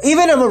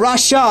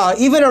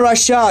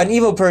 an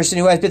evil person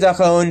who has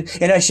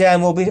Bitachon in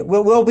Hashem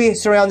will be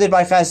surrounded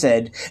by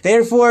chesed.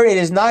 Therefore, it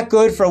is not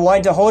good for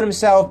one to hold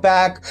himself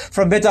back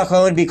from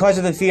Bitachon because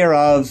of the fear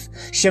of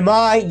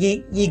Shema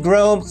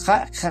Yigrom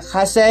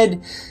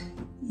Chesed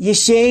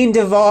Yishain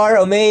Devar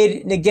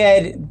Omed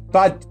Neged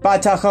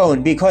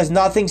Batachon, because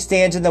nothing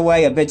stands in the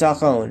way of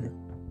Bitachon.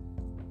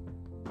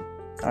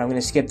 I'm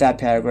going to skip that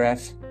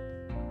paragraph.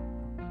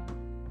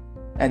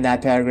 And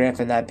that paragraph,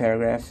 and that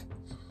paragraph.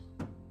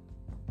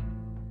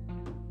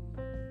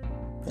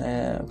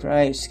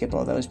 Right, skip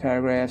all those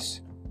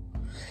paragraphs.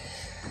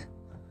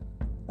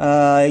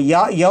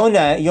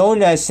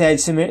 Yonah said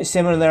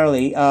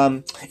similarly,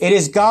 it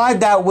is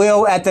God that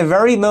will, at the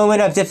very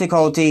moment of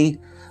difficulty,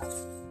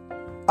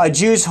 a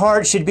Jew's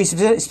heart should be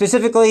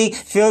specifically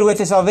filled with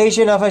the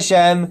salvation of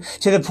Hashem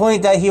to the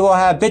point that he will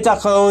have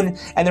bitachon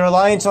and the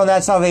reliance on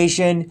that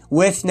salvation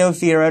with no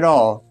fear at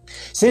all.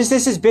 Since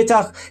this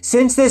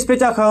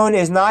bitachon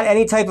is not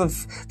any type of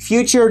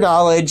future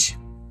knowledge,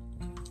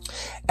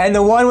 and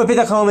the one with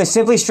bitachon is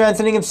simply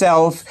strengthening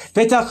himself,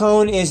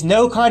 bitachon is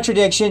no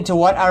contradiction to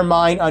what our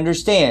mind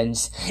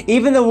understands.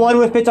 Even the one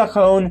with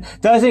bitachon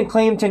doesn't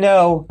claim to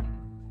know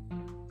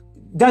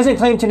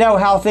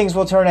how things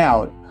will turn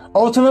out.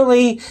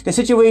 Ultimately, the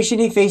situation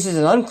he faces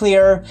is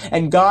unclear,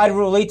 and God will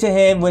relate to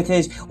him with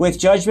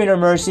judgment or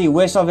mercy,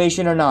 with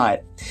salvation or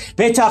not.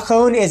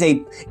 Bitachon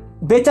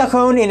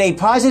in a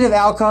positive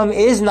outcome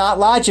is not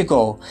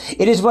logical.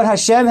 It is what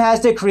Hashem has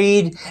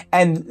decreed,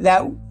 and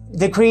that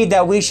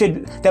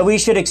we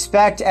should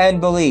expect and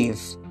believe.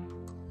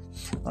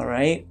 All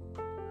right,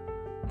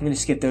 I'm going to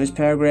skip those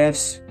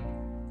paragraphs.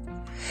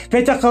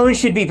 Bitachon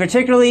should be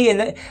particularly in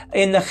the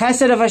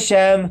chesed of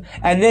Hashem,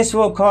 and this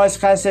will cause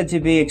chesed to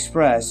be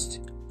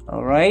expressed.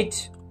 All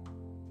right.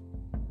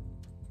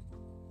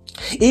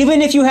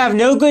 Even if you have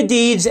no good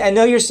deeds and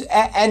know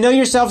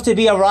yourself to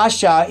be a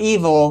rasha,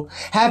 evil,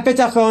 have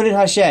bitachon in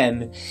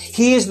Hashem.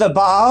 He is the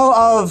Baal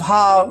of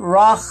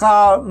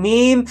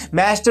Ha-Rachamim,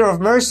 Master of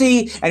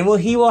Mercy, and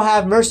he will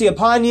have mercy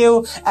upon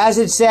you, as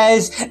it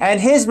says, and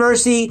his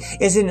mercy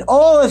is in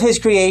all of his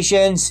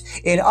creations.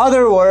 In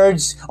other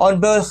words,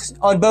 on both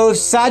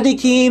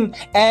Sadikim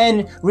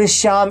and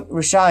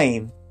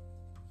Rishaim.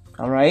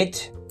 All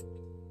right.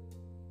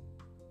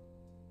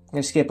 I'm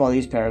going to skip all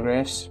these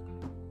paragraphs.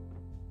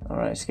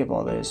 Alright, skip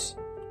all this.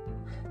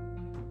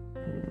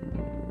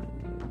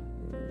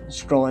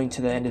 Scrolling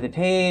to the end of the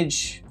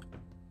page.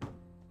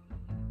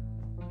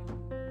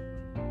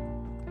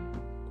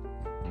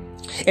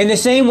 In the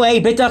same way,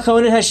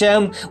 Bitachon in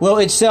Hashem will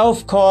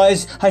itself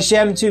cause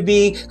Hashem to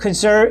be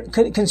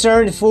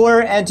concerned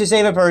for and to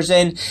save a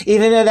person,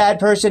 even though that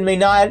person may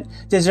not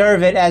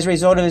deserve it as a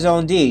result of his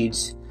own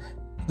deeds.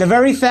 The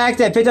very fact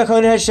that Bitachon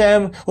in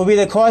Hashem will be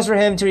the cause for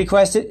him to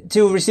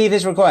receive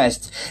his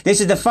request. This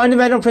is the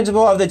fundamental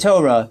principle of the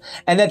Torah,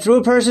 and that through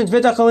a person's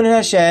Bitachon in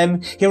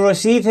Hashem, he will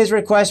receive his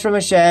request from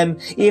Hashem,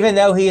 even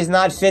though he is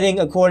not fitting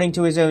according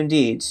to his own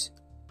deeds.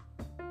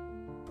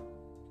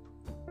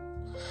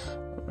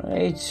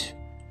 Right.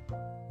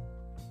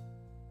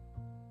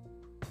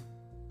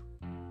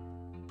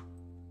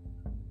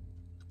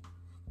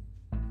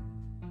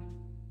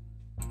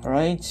 All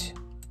right.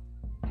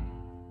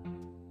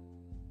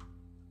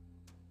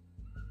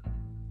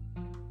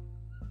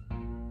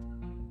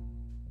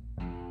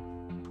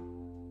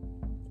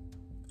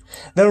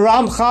 The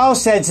Ramchal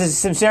said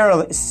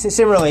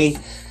similarly,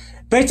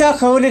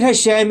 Bitachon in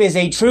Hashem is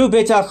a true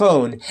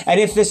bitachon, and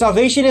if the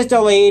salvation is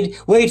delayed,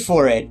 wait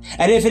for it.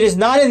 And if it is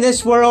not in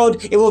this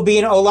world, it will be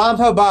in Olam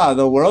Haba,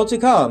 the world to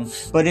come.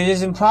 But it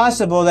is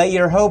impossible that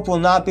your hope will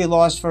not be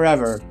lost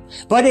forever.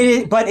 But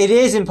it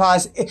is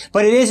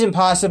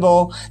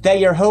impossible that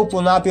your hope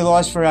will not be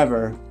lost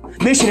forever.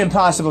 Mission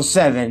Impossible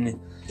 7.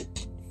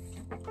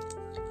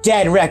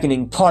 Dead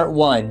Reckoning Part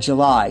 1,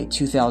 July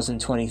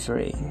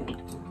 2023.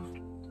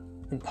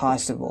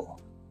 Impossible.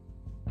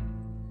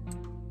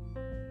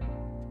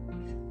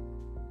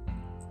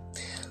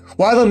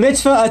 While the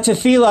mitzvah of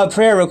tefillah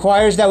prayer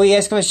requires that we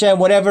ask of Hashem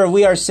whatever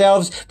we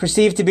ourselves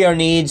perceive to be our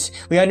needs,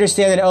 we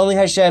understand that only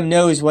Hashem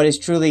knows what is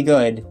truly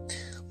good.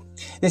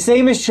 The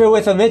same is true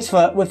with the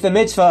mitzvah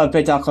of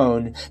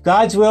bitachon.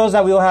 God's will is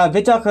that we will have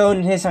bitachon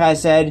in His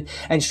chesed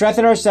and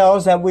strengthen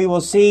ourselves that we will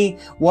see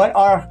what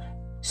our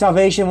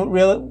salvation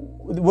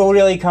will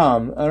really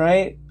come. All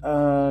right.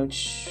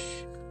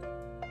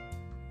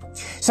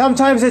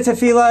 Sometimes the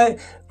tefillah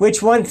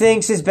which one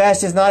thinks is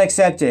best is not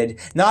accepted,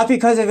 not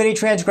because of any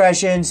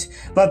transgressions,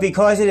 but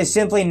because it is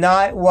simply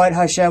not what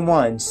Hashem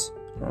wants.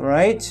 All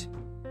right?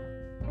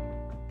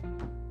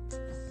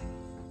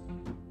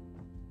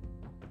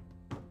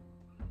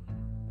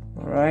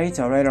 All right.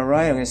 I'm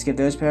going to skip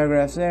those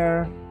paragraphs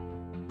there.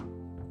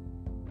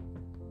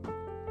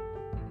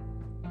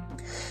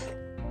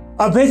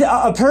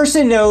 A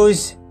person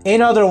knows,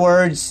 in other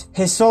words,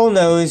 his soul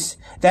knows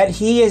that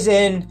he is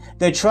in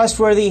the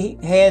trustworthy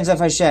hands of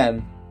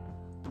Hashem.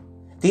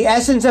 The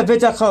essence of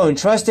bitachon,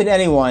 trust in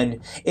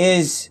anyone,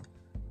 is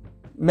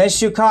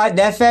meshukat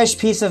nefesh,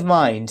 peace of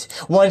mind.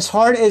 One's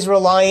heart is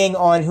relying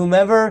on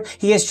whomever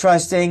he is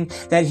trusting,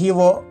 that he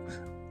will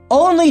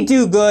only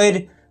do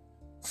good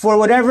for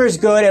whatever is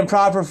good and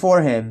proper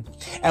for him.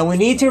 And we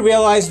need to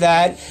realize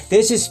that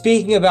this is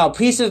speaking about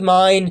peace of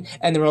mind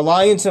and the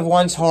reliance of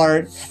one's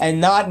heart, and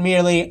not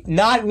merely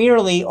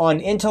on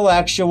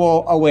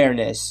intellectual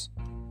awareness.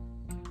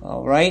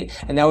 All right,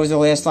 and that was the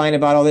last line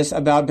about all this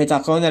about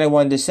bitachon that I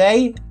wanted to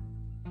say.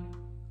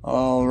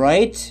 All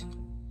right,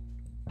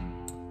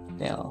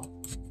 now.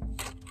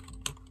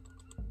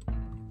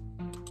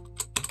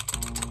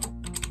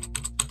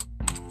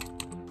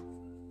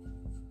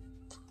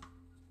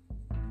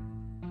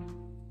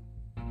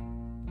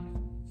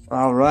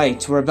 All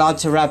right, we're about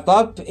to wrap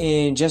up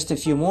in just a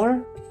few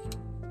more.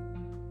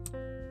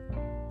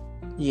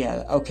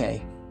 Yeah,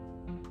 okay.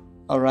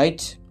 All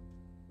right.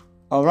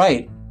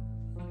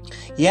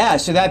 Yeah,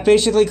 so that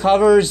basically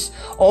covers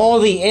all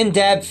the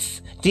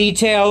in-depth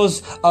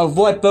details of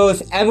what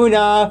both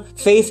Emunah,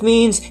 faith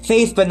means,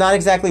 faith but not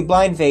exactly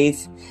blind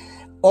faith,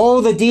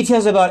 all the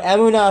details about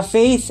Emunah,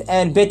 faith,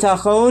 and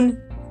Bitachon,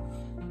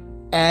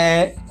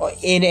 and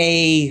in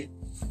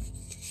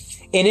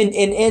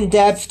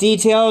in-depth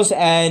details.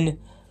 And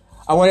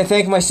I want to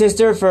thank my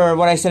sister for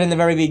what I said in the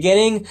very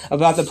beginning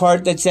about the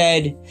part that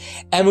said,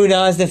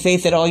 Emunah is the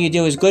faith that all you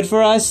do is good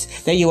for us,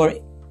 that you are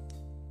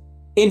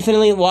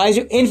infinitely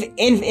wiser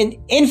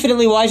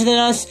than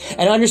us,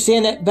 and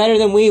understand that better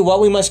than we what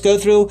we must go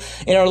through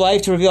in our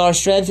life to reveal our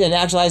strength and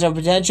actualize our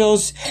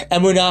potentials.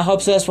 Emunah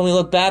helps us when we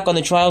look back on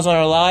the trials in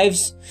our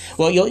lives.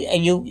 Well,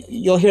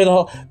 you'll hear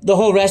the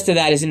whole rest of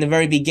that is in the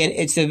very beginning.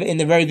 It's in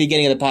the very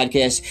beginning of the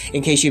podcast,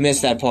 in case you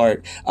missed that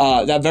part.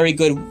 That very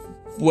good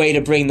way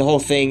to bring the whole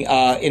thing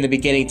in the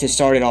beginning to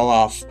start it all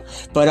off.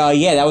 But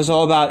yeah, that was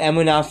all about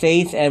Emunah,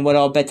 faith, and what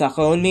all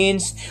Bitachon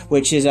means,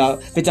 which is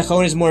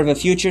Bitachon is more of a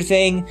future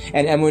thing,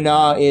 and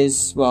Emunah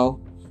is, well,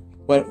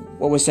 what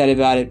was said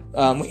about it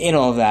in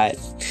all of that.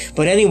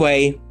 But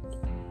anyway,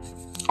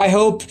 I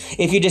hope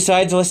if you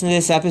decide to listen to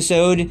this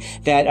episode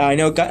that I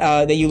know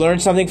that you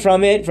learned something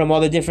from it, from all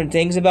the different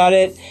things about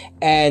it,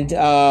 and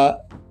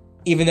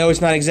even though it's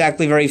not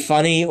exactly very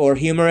funny or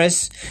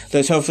humorous,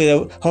 those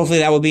hopefully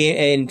that will be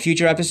in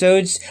future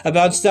episodes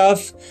about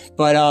stuff.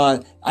 But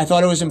I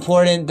thought it was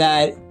important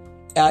that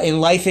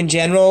in life in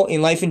general,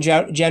 and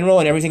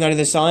everything under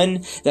the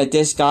sun, that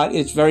this got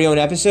its very own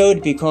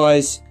episode,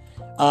 because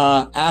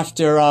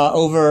after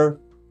over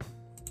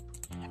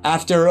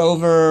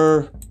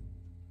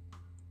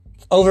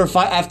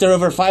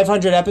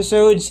 500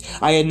 episodes,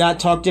 I had not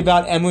talked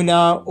about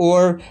Emunah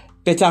or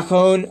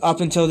Bitachon up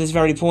until this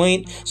very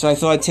point. So I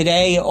thought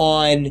today,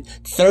 on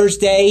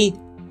Thursday,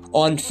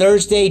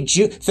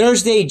 June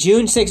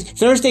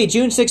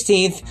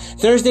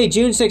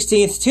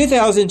 16th,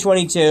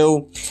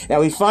 2022, that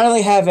we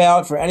finally have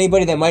out for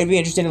anybody that might be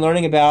interested in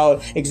learning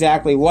about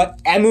exactly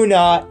what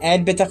Emunah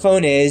and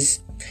Bitachon is.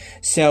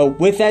 So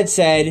with that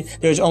said,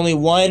 there's only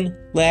one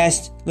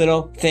last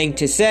little thing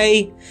to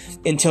say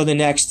until the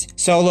next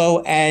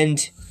solo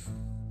and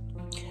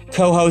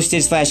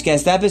co-hosted /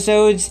 guest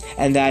episodes,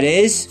 and that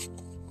is,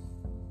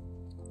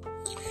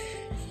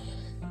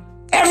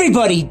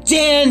 everybody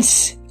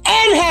dance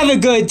and have a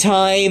good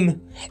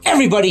time.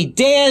 Everybody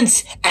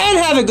dance and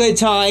have a good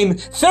time.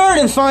 Third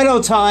and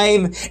final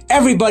time,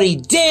 everybody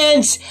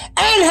dance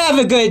and have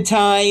a good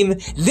time.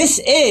 This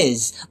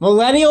is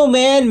Millennial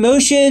Man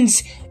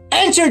Motions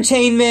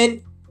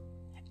Entertainment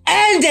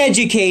and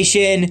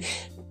Education.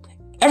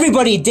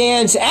 Everybody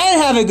dance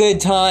and have a good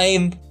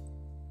time.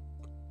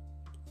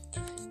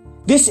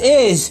 This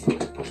is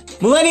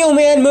Millennial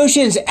Man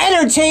Motion's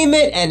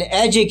Entertainment and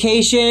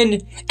Education,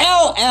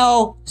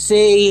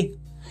 LLC,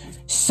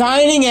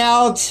 signing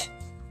out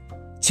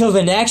till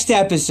the next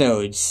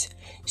episodes.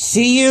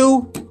 See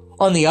you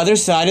on the other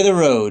side of the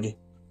road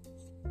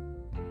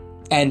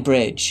and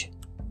bridge.